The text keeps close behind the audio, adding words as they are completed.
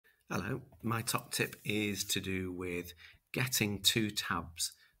Hello, my top tip is to do with getting two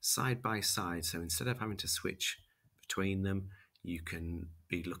tabs side by side. So instead of having to switch between them, you can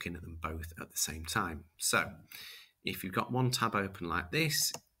be looking at them both at the same time. So if you've got one tab open like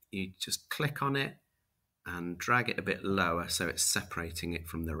this, you just click on it and drag it a bit lower so it's separating it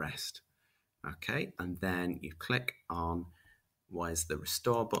from the rest. Okay, and then you click on where's the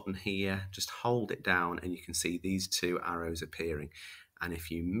restore button here, just hold it down and you can see these two arrows appearing. And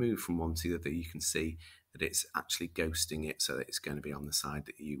if you move from one to the other, you can see that it's actually ghosting it so that it's going to be on the side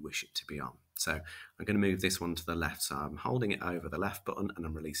that you wish it to be on. So I'm going to move this one to the left. So I'm holding it over the left button and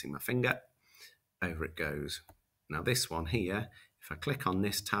I'm releasing my finger. Over it goes. Now this one here, if I click on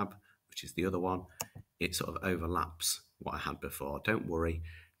this tab, which is the other one, it sort of overlaps what I had before. Don't worry,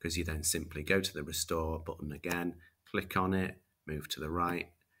 because you then simply go to the restore button again, click on it, move to the right,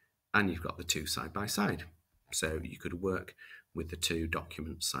 and you've got the two side by side. So you could work with the two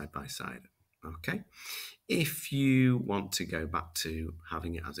documents side by side. Okay. If you want to go back to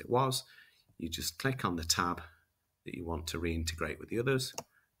having it as it was, you just click on the tab that you want to reintegrate with the others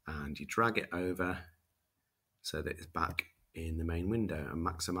and you drag it over so that it's back in the main window and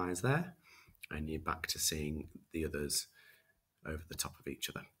maximize there, and you're back to seeing the others over the top of each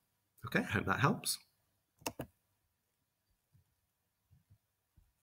other. Okay, I hope that helps.